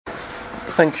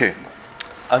Thank you.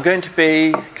 I'm going to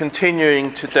be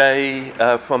continuing today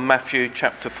from Matthew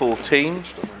chapter 14,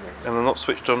 and I'm not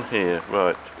switched on here.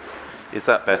 Right. Is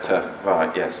that better?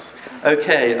 Right, yes.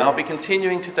 Okay, I'll be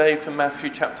continuing today from Matthew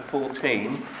chapter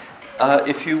 14.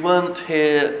 If you weren't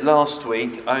here last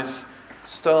week, I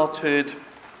started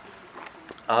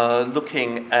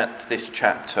looking at this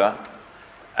chapter,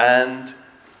 and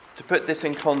to put this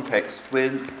in context,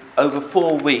 we're over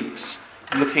 4 weeks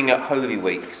looking at Holy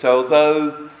Week. So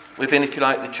although within, if you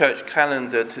like, the church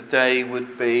calendar today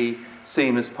would be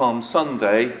seen as Palm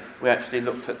Sunday, we actually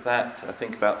looked at that, I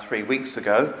think, about 3 weeks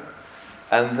ago.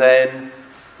 And then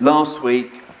last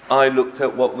week, I looked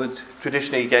at what would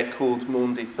traditionally get called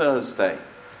Maundy Thursday.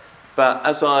 But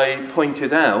as I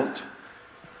pointed out,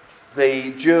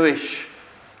 the Jewish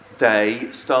day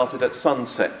started at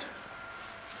sunset.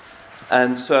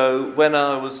 And so when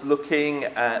I was looking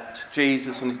at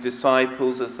Jesus and his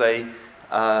disciples as they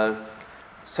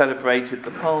celebrated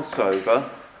the Passover,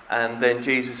 and then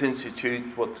Jesus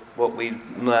instituted what we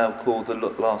now call the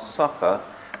Last Supper,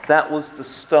 that was the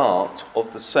start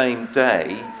of the same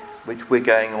day which we're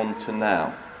going on to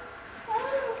now.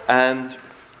 And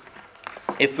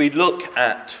if we look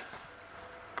at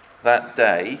that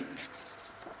day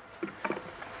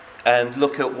and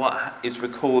look at what is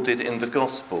recorded in the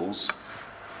Gospels,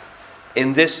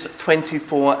 in this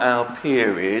 24-hour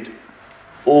period,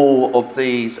 all of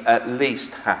these at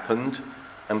least happened,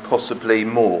 and possibly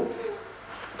more.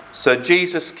 So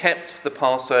Jesus kept the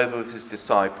Passover with his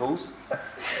disciples.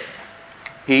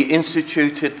 He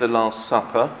instituted the Last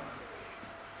Supper.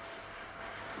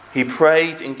 He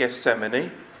prayed in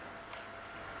Gethsemane.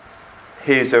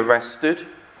 He is arrested.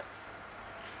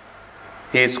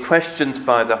 He is questioned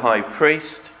by the high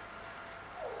priest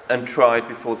and tried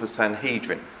before the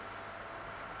Sanhedrin.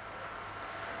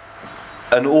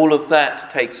 And all of that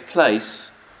takes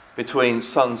place between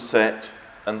sunset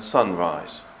and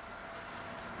sunrise.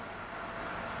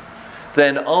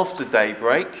 Then after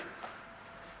daybreak,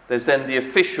 there's then the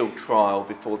official trial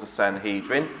before the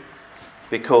Sanhedrin,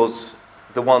 because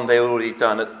the one they've already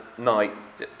done at night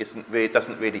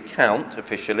doesn't really count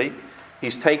officially.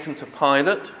 He's taken to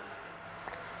Pilate.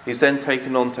 He's then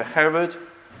taken on to Herod.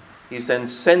 He's then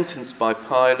sentenced by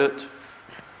Pilate.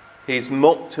 He's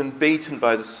mocked and beaten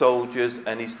by the soldiers,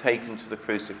 and he's taken to the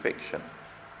crucifixion.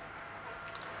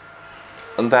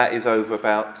 And that is over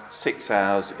about 6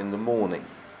 hours in the morning.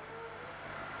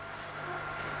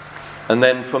 And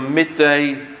then from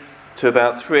midday to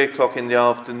about 3 o'clock in the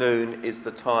afternoon is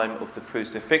the time of the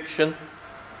crucifixion.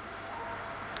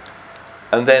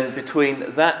 And then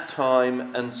between that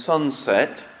time and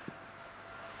sunset,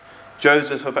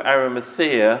 Joseph of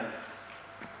Arimathea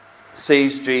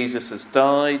sees Jesus has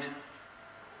died,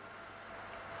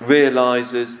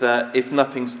 realises that if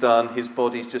nothing's done, his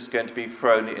body's just going to be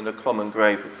thrown in a common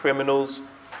grave of criminals.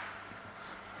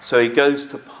 So he goes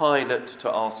to Pilate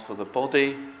to ask for the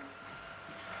body.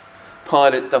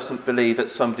 Pilate doesn't believe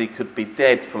that somebody could be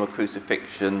dead from a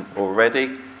crucifixion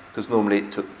already, because normally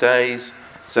it took days.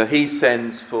 So he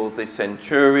sends for the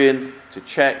centurion to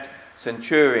check.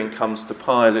 Centurion comes to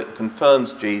Pilate,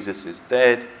 confirms Jesus is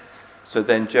dead. So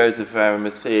then Joseph of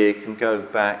Arimathea can go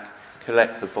back,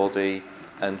 collect the body,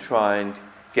 and try and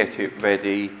get it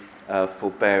ready for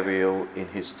burial in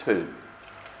his tomb.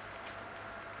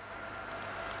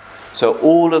 So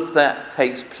all of that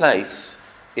takes place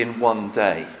in one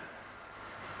day.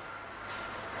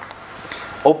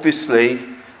 Obviously,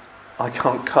 I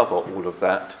can't cover all of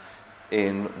that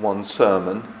in one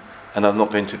sermon, and I'm not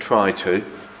going to try to.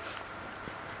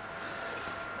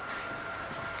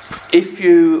 If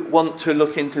you want to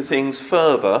look into things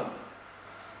further,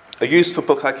 a useful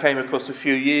book I came across a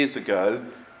few years ago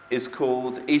is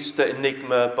called Easter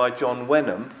Enigma by John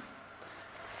Wenham.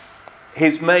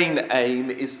 His main aim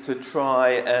is to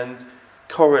try and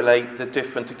correlate the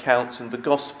different accounts in the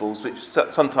Gospels, which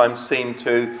sometimes seem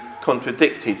to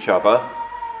contradict each other.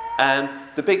 And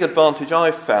the big advantage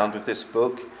I've found with this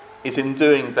book is in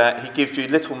doing that, he gives you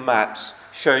little maps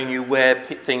showing you where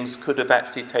things could have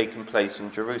actually taken place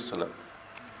in Jerusalem.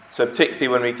 So particularly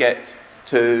when we get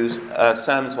to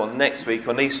Sam's one next week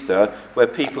on Easter, where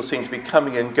people seem to be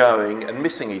coming and going and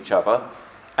missing each other,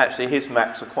 actually his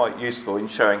maps are quite useful in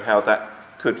showing how that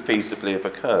could feasibly have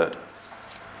occurred.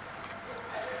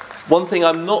 One thing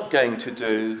I'm not going to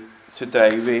do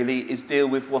today really is deal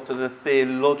with what are the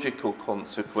theological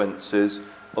consequences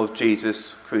of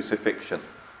Jesus' crucifixion.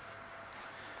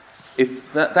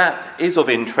 If that is of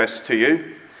interest to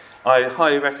you, I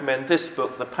highly recommend this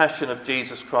book, The Passion of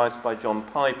Jesus Christ by John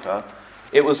Piper.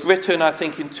 It was written, I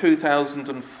think, in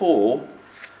 2004,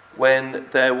 when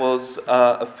there was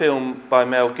a film by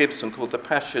Mel Gibson called The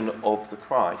Passion of the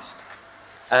Christ.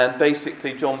 And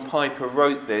basically John Piper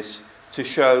wrote this to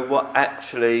show what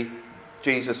actually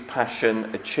Jesus'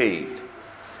 passion achieved.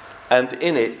 And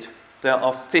in it, there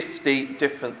are 50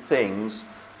 different things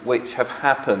which have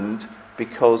happened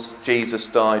because Jesus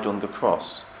died on the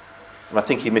cross. And I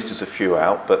think he misses a few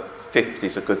out, but 50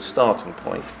 is a good starting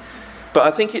point. But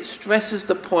I think it stresses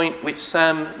the point which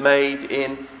Sam made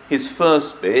in his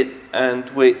first bit and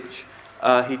which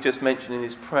he just mentioned in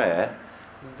his prayer.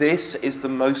 This is the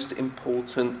most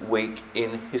important week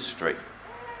in history.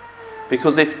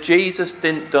 Because if Jesus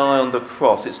didn't die on the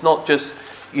cross, it's not just,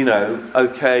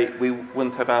 okay, we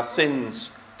wouldn't have our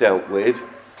sins dealt with.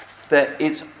 That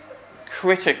it's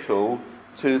critical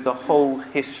to the whole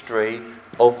history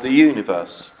of the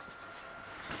universe.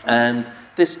 And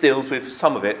this deals with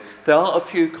some of it. There are a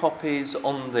few copies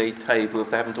on the table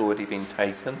if they haven't already been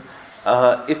taken.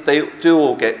 If they do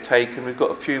all get taken, we've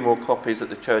got a few more copies at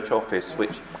the church office,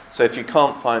 so if you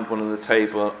can't find one on the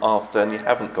table after and you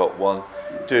haven't got one,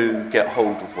 do get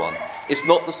hold of one. It's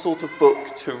not the sort of book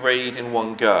to read in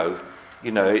one go.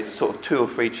 It's sort of 2 or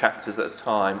 3 chapters at a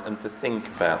time and to think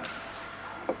about.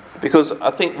 Because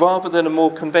I think rather than a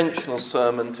more conventional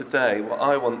sermon today, what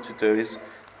I want to do is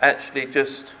actually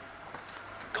just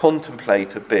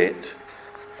contemplate a bit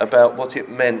about what it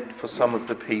meant for some of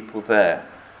the people there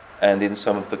and in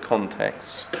some of the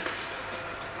contexts.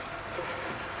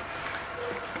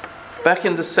 Back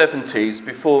in the 70s,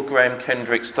 before Graham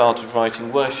Kendrick started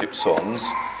writing worship songs,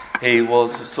 he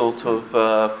was a sort of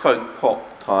folk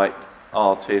pop type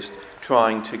artist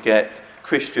trying to get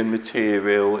Christian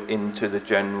material into the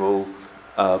general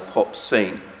pop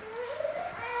scene.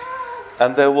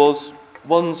 And there was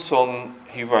one song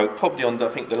he wrote, probably on, I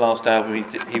think, the last album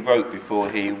he wrote before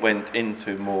he went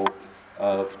into more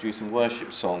producing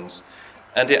worship songs.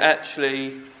 And it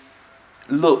actually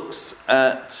looks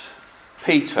at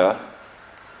Peter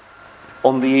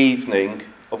on the evening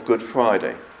of Good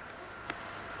Friday.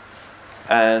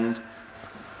 And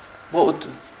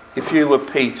if you were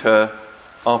Peter,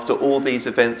 after all these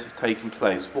events have taken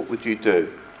place, what would you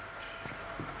do?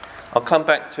 I'll come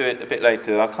back to it a bit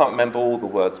later. I can't remember all the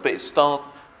words, but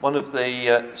one of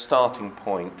the starting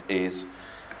point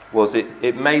was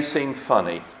it may seem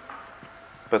funny,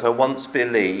 but I once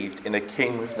believed in a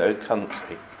king with no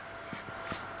country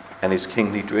and his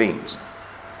kingly dreams.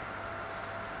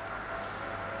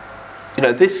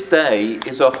 This day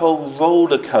is a whole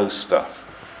roller coaster.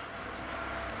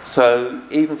 So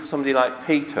even for somebody like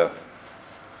Peter,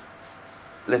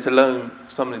 let alone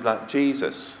somebody like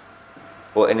Jesus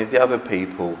or any of the other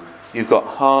people, you've got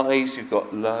highs, you've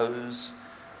got lows,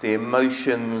 the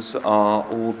emotions are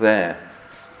all there.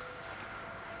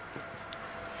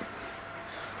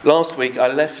 Last week I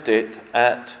left it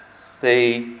at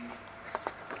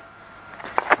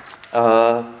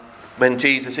when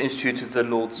Jesus instituted the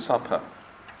Lord's Supper.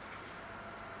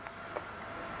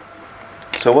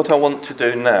 So what I want to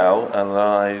do now, and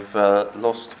I've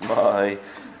lost write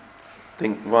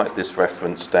this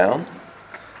reference down.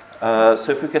 So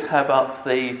if we could have up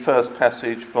the first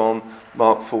passage from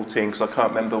Mark 14, because I can't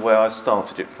remember where I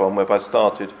started it from, whether I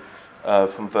started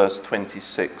from verse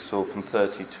 26 or from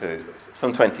 32.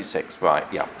 From 26, right,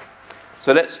 yeah.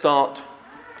 So let's start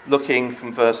looking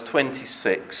from verse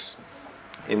 26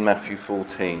 in Matthew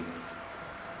 14.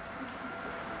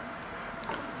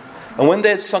 And when they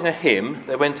had sung a hymn,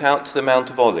 they went out to the Mount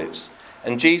of Olives.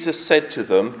 And Jesus said to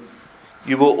them,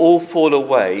 "You will all fall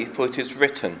away, for it is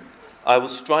written, I will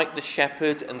strike the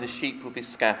shepherd and the sheep will be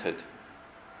scattered.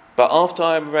 But after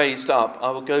I am raised up,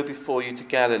 I will go before you to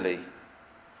Galilee."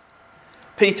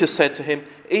 Peter said to him,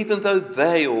 "Even though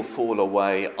they all fall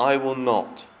away, I will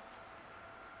not."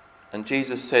 And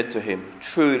Jesus said to him,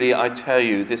 "Truly I tell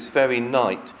you, this very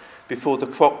night, before the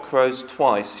cock crows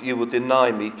twice, you will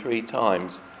deny me 3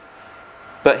 times.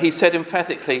 But he said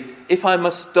emphatically, "If I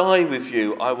must die with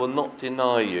you, I will not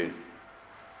deny you."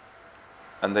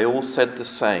 And they all said the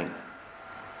same.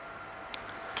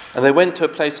 And they went to a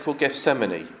place called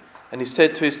Gethsemane, and he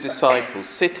said to his disciples,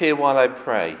 "Sit here while I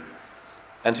pray."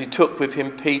 And he took with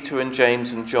him Peter and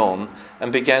James and John,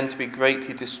 and began to be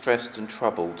greatly distressed and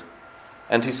troubled.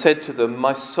 And he said to them,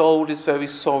 "My soul is very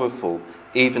sorrowful,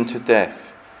 even to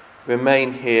death.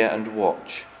 Remain here and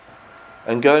watch."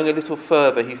 And going a little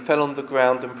further, he fell on the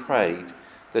ground and prayed,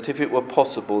 that if it were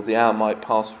possible, the hour might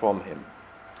pass from him.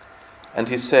 And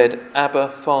he said, "Abba,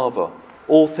 Father,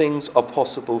 all things are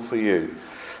possible for you.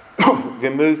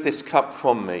 Remove this cup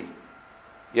from me.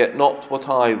 Yet not what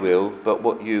I will, but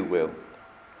what you will."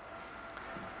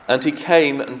 And he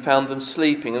came and found them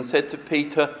sleeping and said to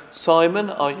Peter, "Simon,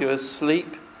 are you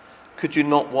asleep? Could you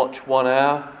not watch 1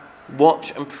 hour?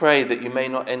 Watch and pray that you may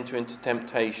not enter into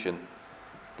temptation.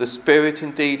 The spirit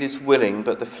indeed is willing,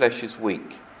 but the flesh is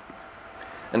weak."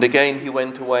 And again he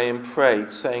went away and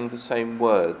prayed, saying the same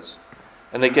words.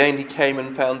 And again he came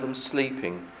and found them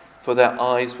sleeping, for their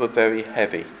eyes were very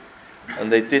heavy,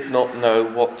 and they did not know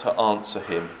what to answer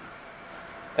him.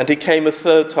 And he came a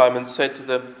third time and said to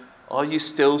them, "Are you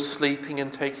still sleeping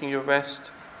and taking your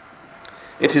rest?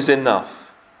 It is enough.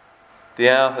 The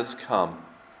hour has come.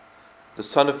 The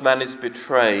Son of Man is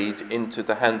betrayed into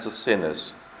the hands of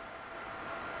sinners.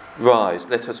 Rise,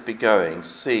 let us be going.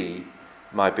 See,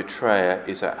 my betrayer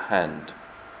is at hand."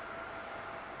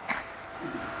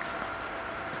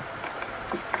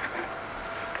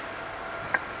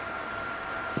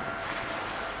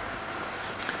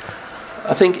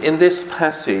 I think in this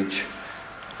passage,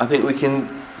 we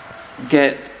can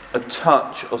get a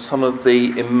touch of some of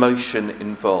the emotion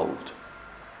involved.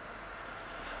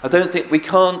 I don't think we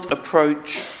can't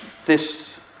approach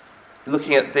this,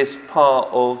 looking at this part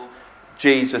of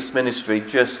Jesus' ministry,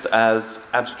 just as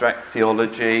abstract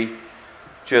theology,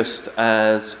 just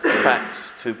as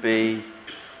facts to be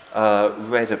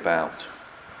read about.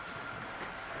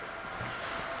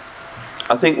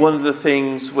 I think one of the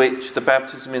things which the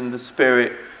baptism in the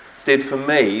Spirit did for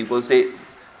me was it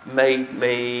made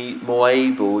me more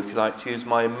able, if you like, to use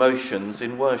my emotions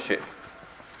in worship.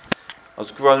 I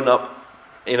was grown up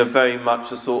in a very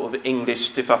much a sort of English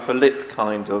stiff upper lip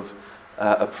kind of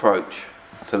approach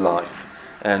to life.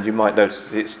 And you might notice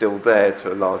that it's still there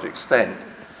to a large extent.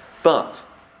 But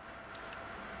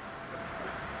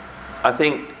I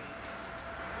think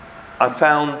I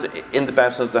found in the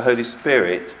baptism of the Holy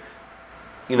Spirit,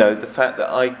 the fact that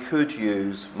I could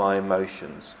use my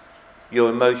emotions. Your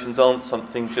emotions aren't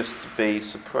something just to be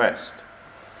suppressed.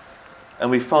 And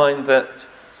we find that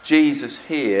Jesus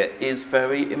here is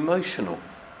very emotional.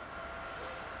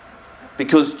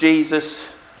 Because Jesus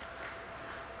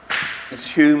is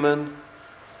human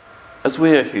as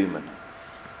we are human.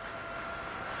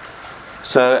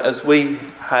 So as we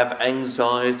have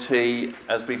anxiety,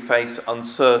 as we face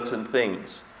uncertain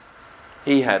things,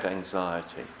 he had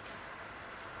anxiety.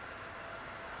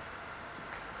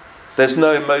 There's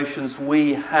no emotions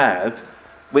we have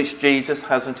which Jesus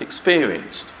hasn't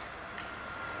experienced.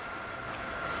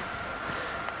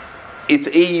 It's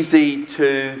easy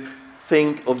to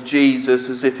think of Jesus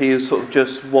as if he was sort of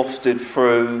just wafted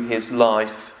through his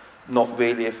life, not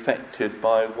really affected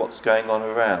by what's going on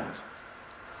around.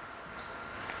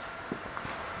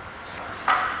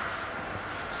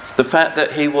 The fact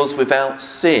that he was without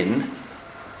sin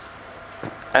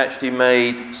actually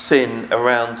made sin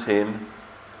around him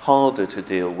harder to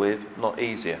deal with, not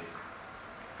easier.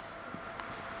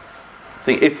 I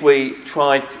think if we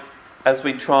try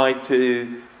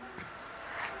to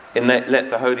let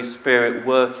the Holy Spirit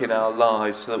work in our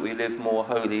lives so that we live more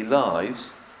holy lives,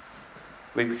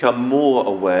 we become more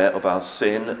aware of our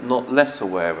sin, not less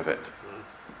aware of it.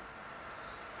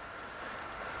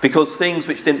 Because things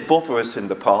which didn't bother us in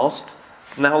the past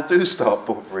now do start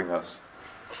bothering us.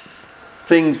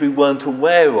 Things we weren't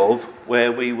aware of,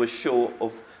 where we were short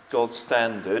of God's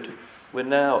standard, we're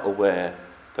now aware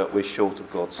that we're short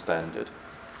of God's standard.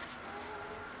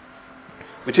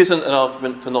 Which isn't an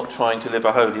argument for not trying to live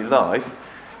a holy life,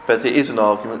 but it is an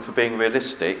argument for being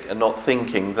realistic and not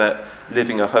thinking that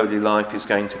living a holy life is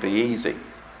going to be easy.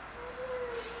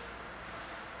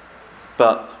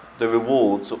 But the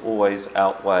rewards always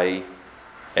outweigh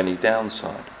any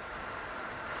downside.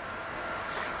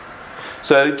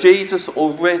 So Jesus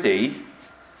already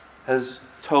has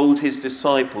told his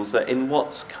disciples that in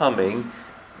what's coming,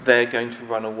 they're going to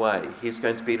run away. He's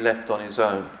going to be left on his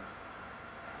own.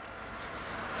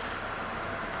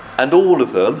 And all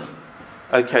of them,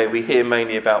 we hear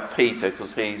mainly about Peter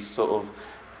because he's sort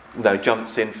of,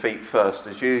 jumps in feet first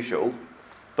as usual.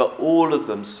 But all of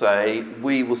them say,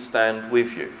 "We will stand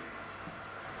with you."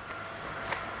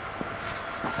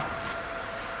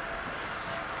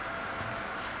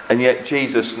 And yet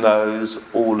Jesus knows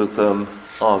all of them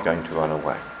are going to run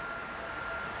away.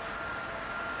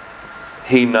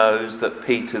 He knows that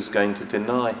Peter's going to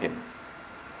deny him.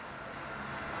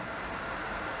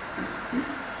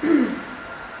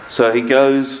 So he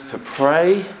goes to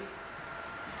pray,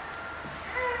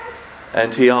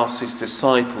 and he asks his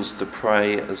disciples to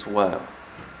pray as well.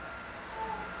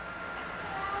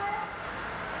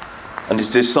 And his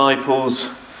disciples,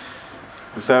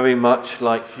 very much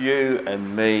like you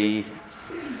and me,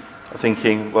 are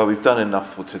thinking, well, we've done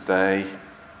enough for today.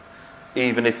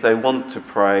 Even if they want to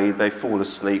pray, they fall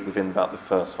asleep within about the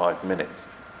first 5 minutes.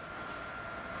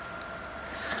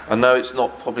 I know it's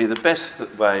not probably the best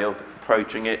way of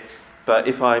approaching it, But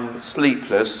if I'm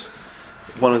sleepless,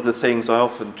 one of the things I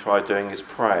often try doing is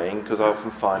praying, because I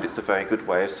often find it's a very good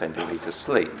way of sending me to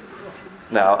sleep.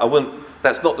 Now,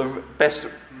 that's not the best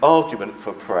argument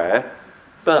for prayer,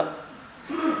 but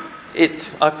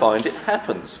I find it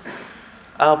happens.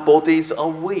 Our bodies are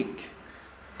weak.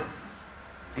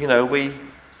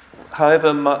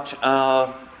 However much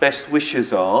our best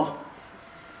wishes are,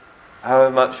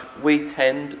 however much we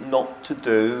tend not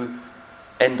to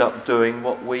end up doing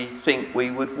what we think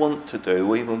we would want to do,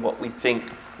 or even what we think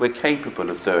we're capable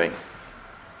of doing.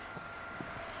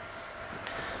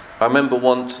 I remember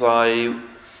once in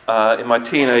my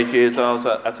teenage years, I was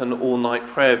at an all-night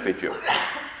prayer vigil.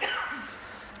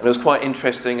 And it was quite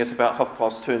interesting at about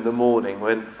 2:30 in the morning,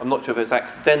 when, I'm not sure if it's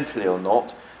accidentally or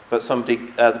not, but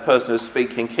the person who was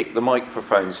speaking kicked the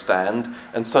microphone stand,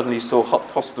 and suddenly saw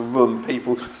across the room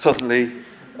people suddenly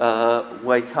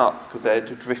wake up because they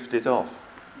had drifted off.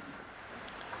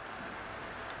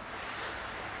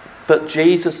 But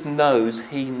Jesus knows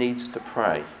he needs to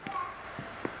pray.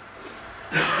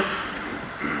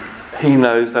 He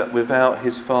knows that without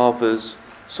his Father's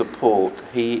support,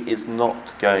 he is not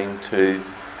going to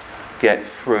get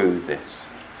through this.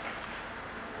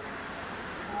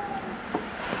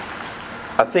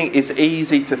 I think it's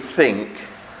easy to think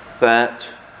that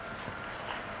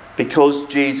because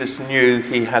Jesus knew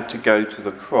he had to go to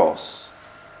the cross,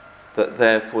 that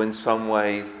therefore in some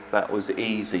ways that was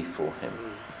easy for him.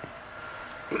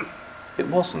 It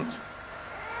wasn't.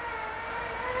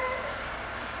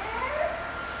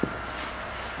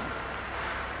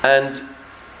 And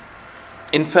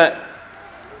in fact,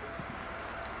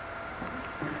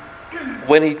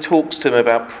 when he talks to him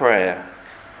about prayer,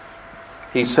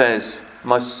 he says,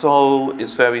 "My soul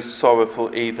is very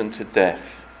sorrowful even to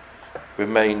death.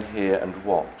 Remain here and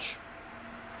watch."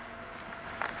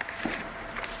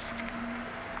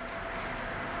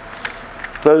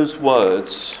 Those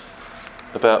words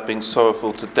about being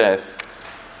sorrowful to death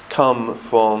come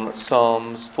from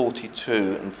Psalms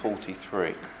 42 and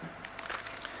 43.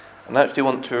 And I actually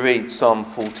want to read Psalm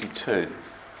 42,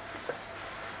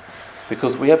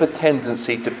 because we have a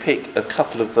tendency to pick a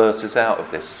couple of verses out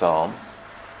of this psalm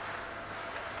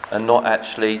and not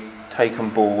actually take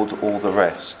on board all the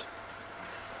rest.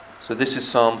 So this is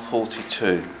Psalm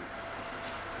 42,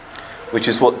 which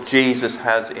is what Jesus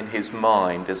has in his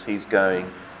mind as he's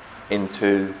going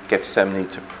into Gethsemane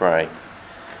to pray.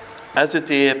 "As a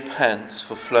deer pants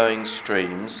for flowing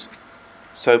streams,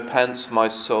 so pants my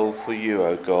soul for you,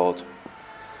 O God.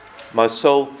 My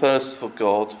soul thirsts for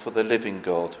God, for the living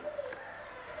God.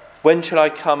 When shall I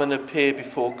come and appear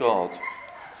before God?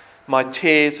 My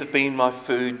tears have been my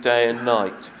food day and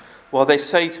night, while they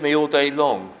say to me all day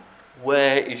long,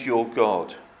 'Where is your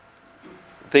God?'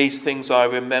 These things I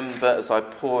remember as I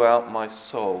pour out my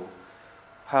soul,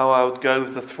 how I would go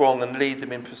with the throng and lead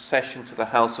them in procession to the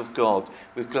house of God,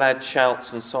 with glad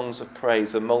shouts and songs of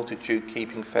praise, a multitude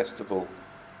keeping festival.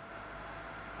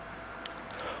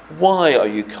 Why are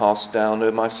you cast down,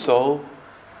 O my soul?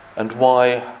 And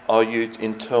why are you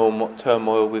in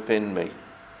turmoil within me?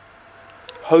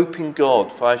 Hope in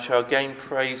God, for I shall again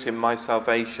praise him, my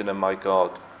salvation and my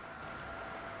God.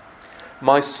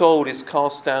 My soul is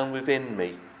cast down within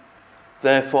me.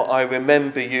 Therefore I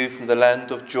remember you from the land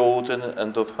of Jordan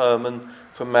and of Hermon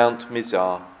from Mount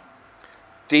Mizar.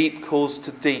 Deep calls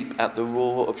to deep at the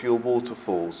roar of your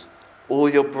waterfalls. All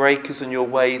your breakers and your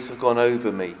waves have gone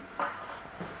over me.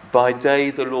 By day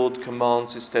the Lord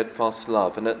commands his steadfast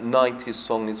love, and at night his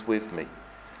song is with me,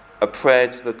 a prayer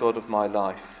to the God of my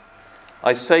life.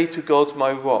 I say to God,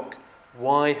 my rock,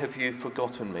 why have you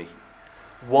forgotten me?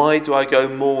 Why do I go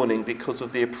mourning because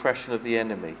of the oppression of the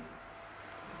enemy?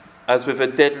 As with a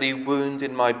deadly wound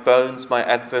in my bones, my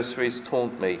adversaries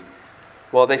taunt me,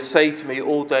 while they say to me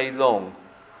all day long,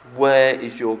 where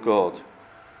is your God?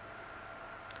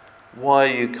 Why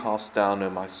are you cast down, O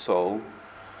my soul?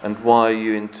 And why are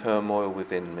you in turmoil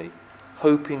within me?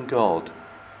 Hope in God,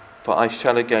 for I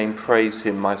shall again praise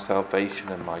him, my salvation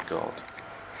and my God.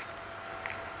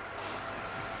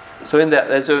 So in that,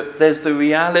 there's the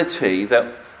reality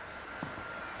that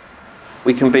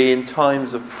we can be in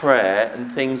times of prayer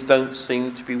and things don't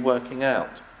seem to be working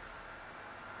out.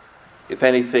 If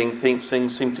anything, things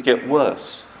seem to get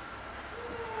worse.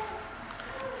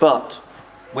 But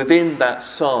within that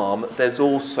psalm, there's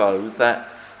also that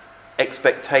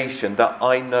expectation that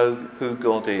I know who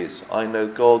God is. I know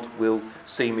God will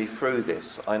see me through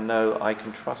this. I know I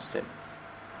can trust him.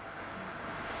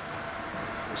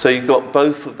 So you've got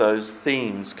both of those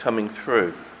themes coming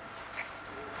through.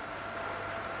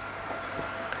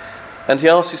 And he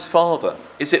asks his father,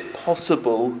 is it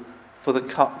possible for the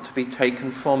cup to be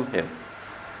taken from him?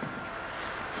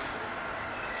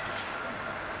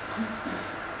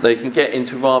 They can get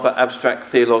into rather abstract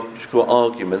theological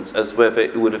arguments as whether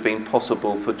it would have been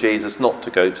possible for Jesus not to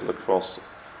go to the cross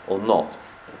or not.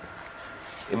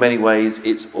 In many ways,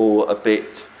 it's all a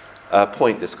bit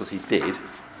pointless because he did.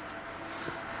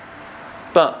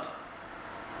 But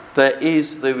there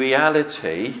is the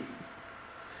reality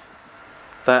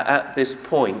that at this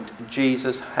point,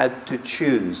 Jesus had to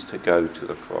choose to go to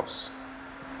the cross.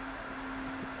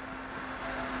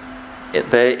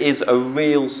 There is a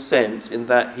real sense in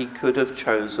that he could have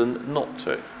chosen not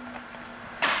to,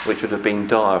 which would have been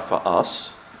dire for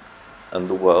us and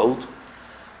the world,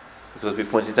 because as we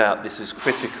pointed out, this is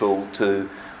critical to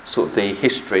sort of the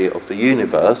history of the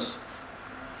universe.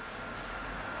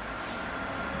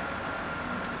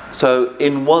 So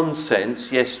in one sense,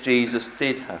 yes, Jesus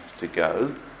did have to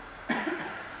go,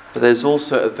 but there's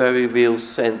also a very real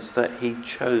sense that he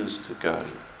chose to go.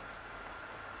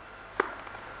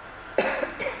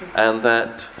 And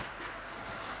that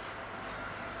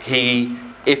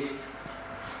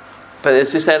but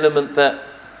there's this element that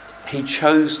he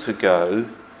chose to go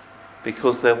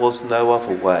because there was no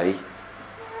other way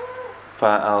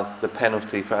for the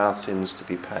penalty for our sins to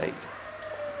be paid.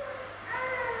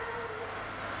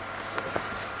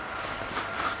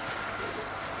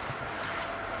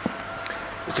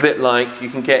 It's a bit like you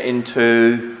can get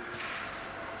into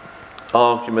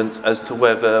arguments as to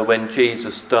whether when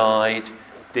Jesus died,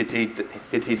 did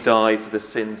he die for the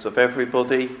sins of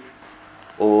everybody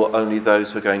or only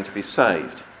those who are going to be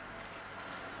saved?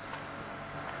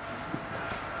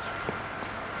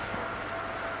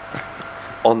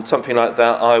 On something like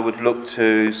that, I would look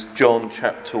to John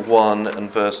chapter 1 and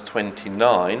verse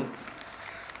 29,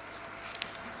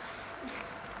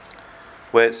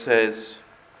 where it says,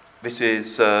 this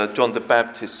is John the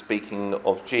Baptist speaking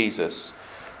of Jesus.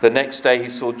 The next day he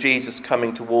saw Jesus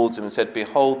coming towards him and said,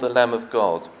 "Behold the Lamb of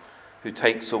God, who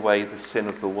takes away the sin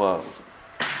of the world."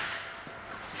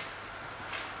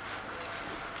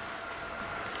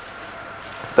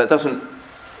 That doesn't,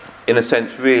 in a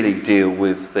sense, really deal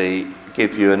with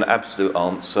give you an absolute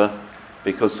answer,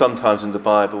 because sometimes in the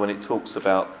Bible, when it talks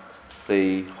about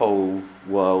the whole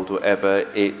world or whatever,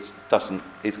 it's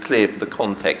clear from the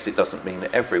context, it doesn't mean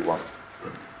everyone.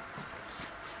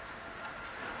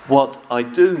 What I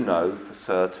do know for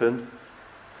certain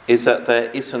is that there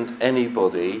isn't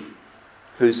anybody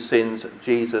whose sins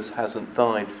Jesus hasn't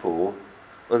died for.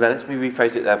 Well, then let me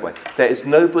rephrase it that way. There is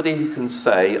nobody who can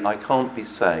say, I can't be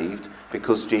saved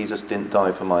because Jesus didn't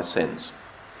die for my sins.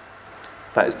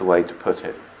 That is the way to put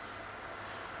it.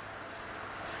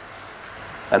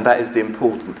 And that is the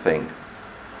important thing.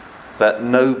 That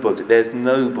there's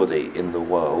nobody in the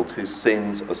world whose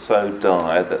sins are so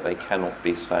dire that they cannot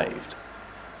be saved.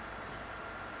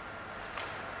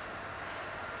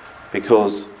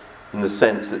 Because in the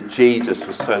sense that Jesus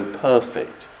was so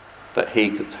perfect that he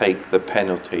could take the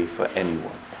penalty for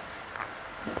anyone.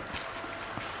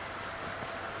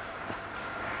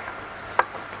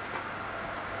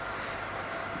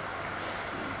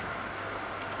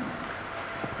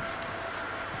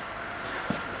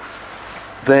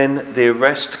 Then the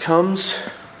arrest comes.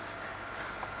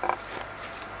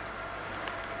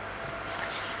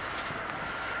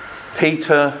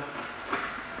 Peter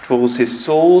draws his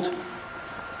sword.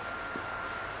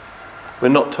 We're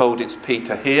not told it's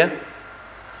Peter here.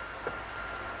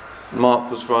 Mark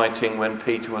was writing when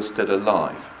Peter was still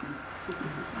alive.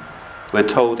 We're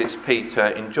told it's Peter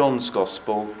in John's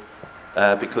Gospel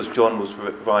because John was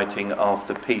writing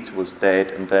after Peter was dead,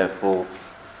 and therefore,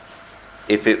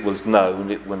 if it was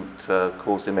known, it wouldn't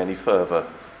cause him any further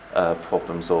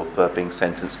problems of being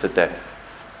sentenced to death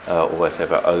or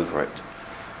whatever over it.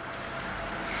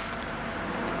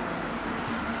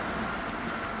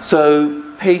 So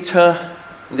Peter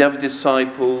and the other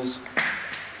disciples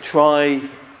try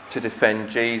to defend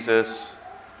Jesus,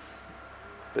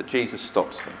 but Jesus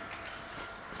stops them.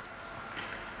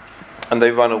 And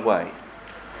they run away.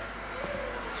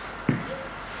 And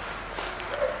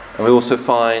we also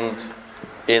find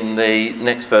in the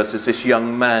next verses, this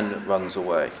young man runs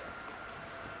away.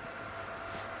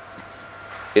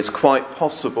 It's quite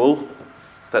possible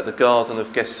that the Garden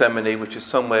of Gethsemane, which is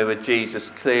somewhere where Jesus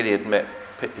clearly had met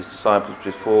his disciples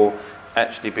before,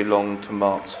 actually belonged to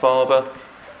Mark's father.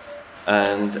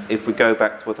 And if we go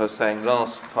back to what I was saying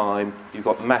last time, you've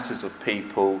got masses of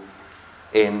people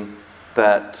in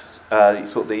that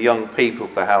sort of the young people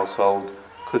of the household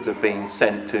could have been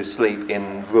sent to sleep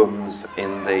in rooms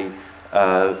in the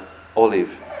olive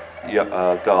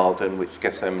garden, which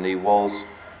Gethsemane was,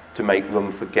 to make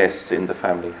room for guests in the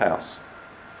family house.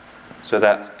 So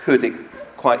that could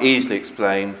quite easily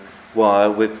explain why,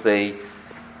 with the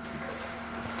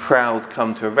crowd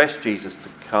come to arrest Jesus to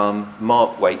come,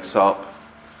 Mark wakes up,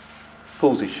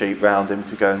 pulls his sheep round him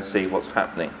to go and see what's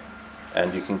happening.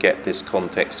 And you can get this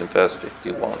context in verse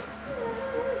 51.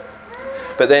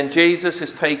 But then Jesus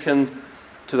is taken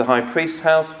to the high priest's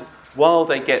house. While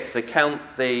they get the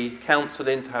council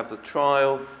in to have the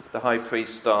trial, the high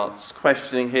priest starts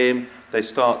questioning him. They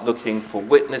start looking for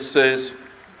witnesses.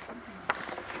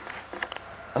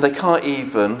 And they can't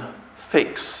even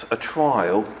fix a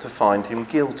trial to find him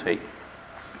guilty.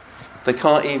 They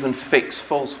can't even fix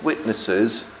false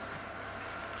witnesses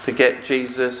to get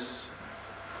Jesus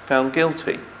found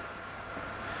guilty.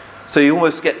 So you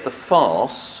almost get the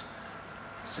farcical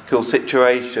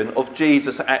situation of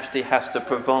Jesus actually has to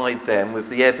provide them with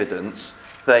the evidence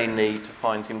they need to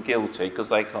find him guilty because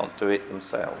they can't do it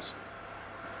themselves.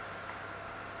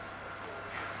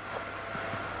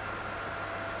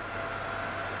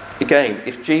 Again,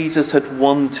 if Jesus had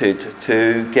wanted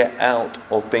to get out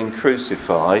of being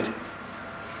crucified,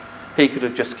 he could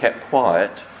have just kept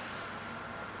quiet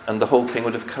and the whole thing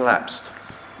would have collapsed.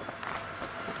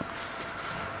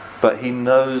 But he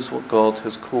knows what God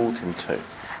has called him to,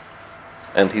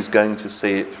 and he's going to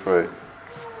see it through.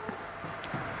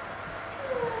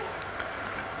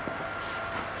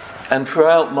 And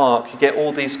throughout Mark, you get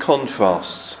all these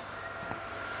contrasts.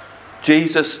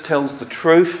 Jesus tells the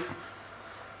truth,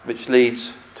 which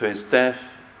leads to his death,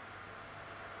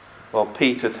 while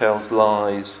Peter tells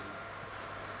lies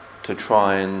to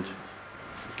try and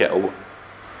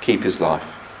keep his life.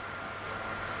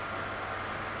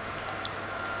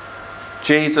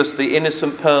 Jesus, the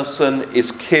innocent person,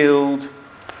 is killed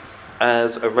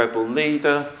as a rebel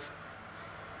leader.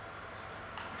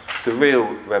 The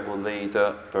real rebel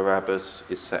leader, Barabbas,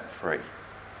 is set free.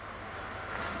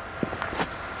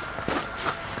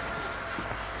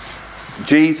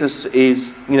 Jesus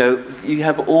is, you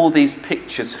have all these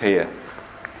pictures here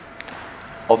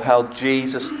of how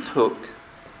Jesus took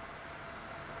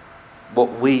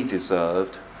what we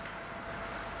deserved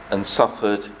and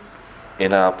suffered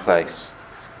in our place.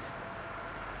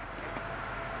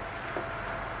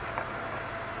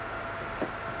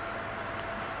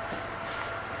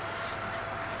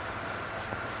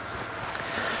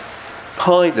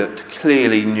 Pilate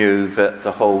clearly knew that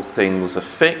the whole thing was a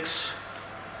fix.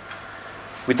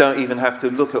 We don't even have to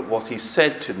look at what he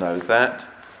said to know that,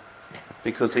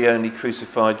 because he only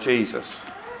crucified Jesus.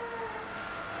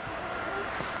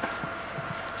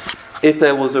 If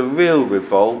there was a real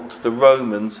revolt, the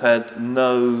Romans had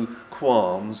no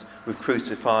qualms with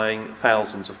crucifying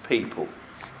thousands of people.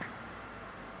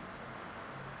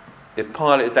 If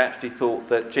Pilate had actually thought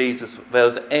that there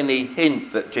was any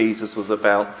hint that Jesus was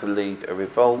about to lead a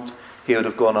revolt, he would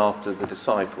have gone after the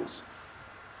disciples.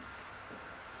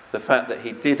 The fact that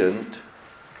he didn't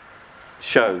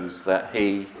shows that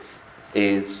he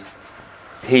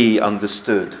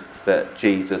understood that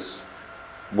Jesus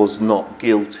was not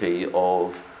guilty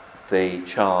of the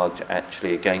charge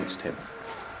actually against him.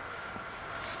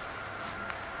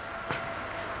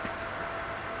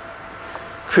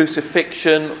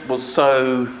 Crucifixion was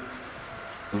so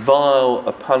vile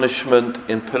a punishment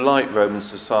in polite Roman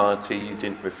society, you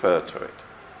didn't refer to it.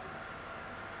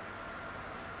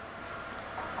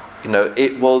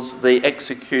 It was the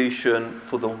execution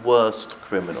for the worst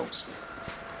criminals.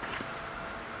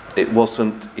 It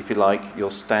wasn't, if you like,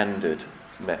 your standard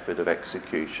method of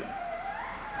execution.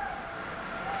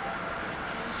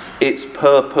 Its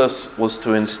purpose was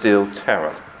to instill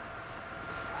terror.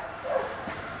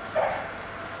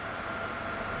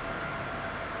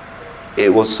 It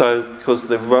was so because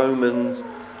the Romans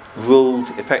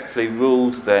effectively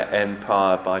ruled their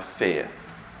empire by fear.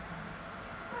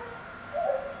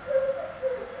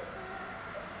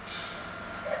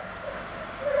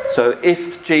 So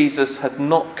if Jesus had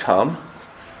not come,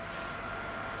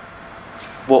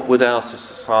 what would our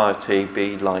society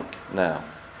be like now?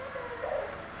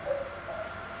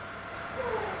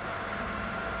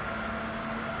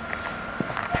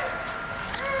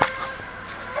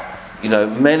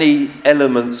 Many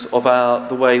elements of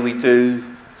the way we do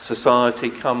society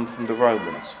come from the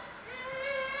Romans.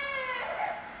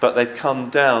 But they've come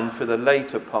down for the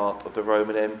later part of the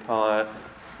Roman Empire,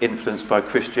 influenced by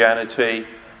Christianity.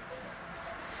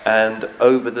 And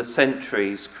over the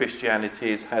centuries,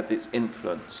 Christianity has had its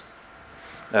influence.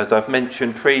 As I've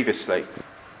mentioned previously,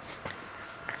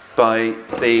 by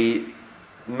the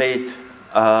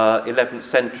mid-11th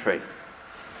century,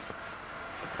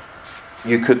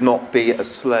 you could not be a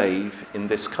slave in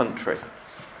this country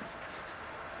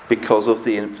because of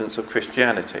the influence of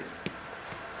Christianity.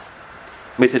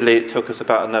 Admittedly, it took us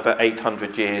about another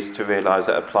 800 years to realise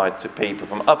that applied to people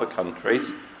from other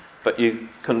countries, but you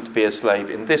couldn't be a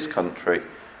slave in this country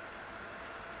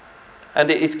And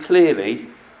it is clearly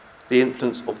the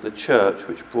influence of the church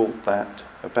which brought that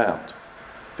about.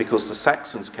 Because the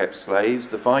Saxons kept slaves,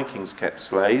 the Vikings kept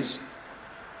slaves,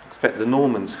 I expect the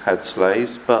Normans had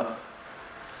slaves, but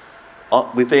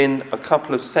within a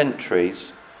couple of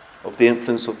centuries of the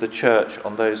influence of the church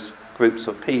on those groups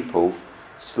of people,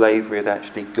 slavery had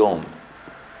actually gone.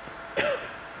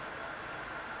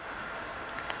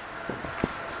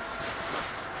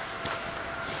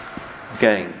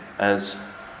 Again, as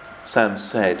Sam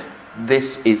said,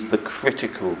 this is the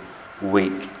critical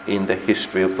week in the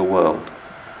history of the world.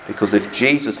 Because if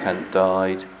Jesus hadn't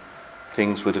died,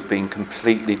 things would have been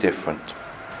completely different.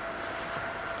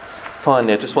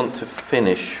 Finally, I just want to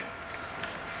finish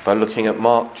by looking at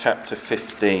Mark chapter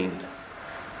 15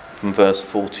 from verse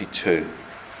 42.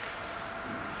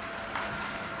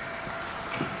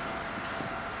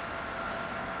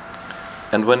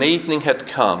 And when evening had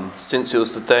come, since it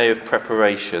was the day of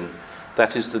preparation,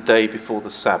 that is the day before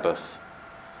the Sabbath,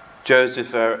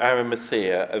 Joseph of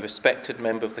Arimathea, a respected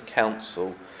member of the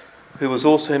council, who was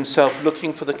also himself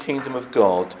looking for the kingdom of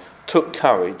God, took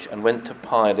courage and went to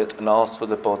Pilate and asked for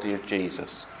the body of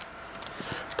Jesus.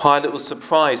 Pilate was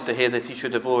surprised to hear that he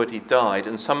should have already died,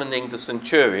 and summoning the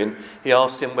centurion, he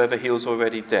asked him whether he was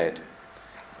already dead.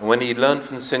 And when he learned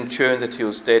from the centurion that he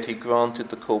was dead, he granted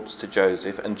the corpse to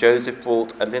Joseph, and Joseph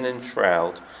brought a linen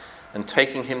shroud, and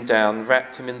taking him down,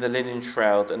 wrapped him in the linen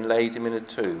shroud and laid him in a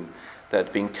tomb that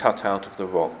had been cut out of the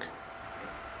rock.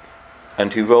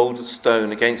 And he rolled a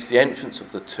stone against the entrance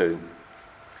of the tomb.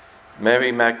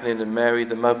 Mary Magdalene and Mary,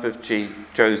 the mother of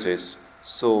Joseph,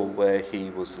 saw where he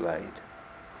was laid.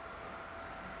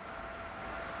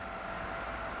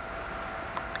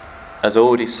 As I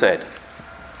already said,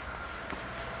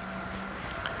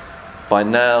 by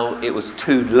now it was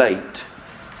too late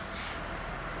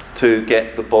to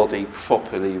get the body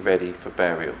properly ready for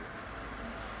burial.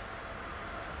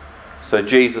 So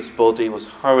Jesus' body was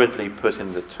hurriedly put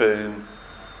in the tomb,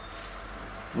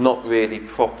 not really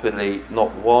properly,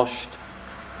 not washed,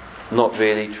 not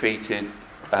really treated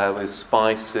with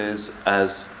spices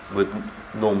as would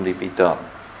normally be done.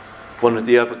 One of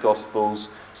the other Gospels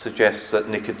suggests that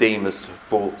Nicodemus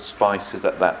brought spices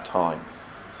at that time,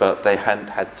 but they hadn't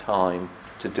had time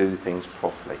to do things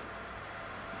properly.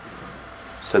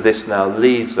 So this now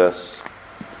leaves us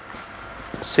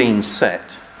scene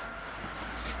set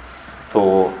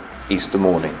for Easter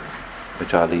morning,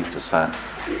 which I leave to Sam.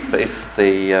 But if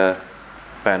the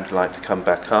band would like to come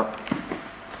back up.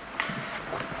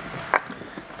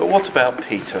 But what about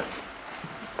Peter?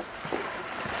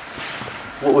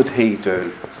 What would he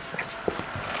do?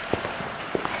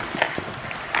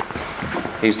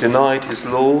 He's denied his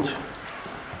Lord.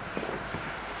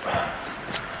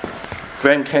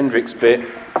 Graham Kendrick's bit,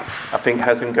 I think,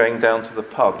 has him going down to the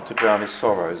pub to drown his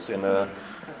sorrows in a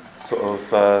sort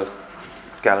of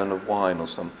gallon of wine or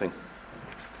something.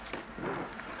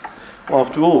 Well,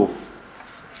 after all,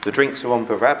 the drinks are on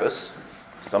Barabbas.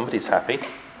 Somebody's happy.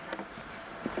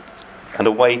 And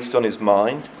a weight is on his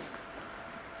mind.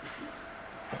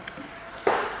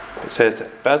 It says,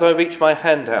 but as I reach my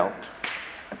hand out,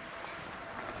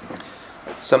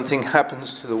 something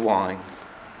happens to the wine.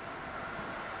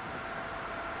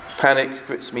 Panic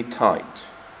grips me tight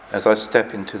as I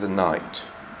step into the night.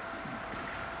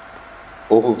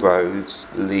 All roads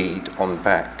lead on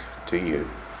back to you.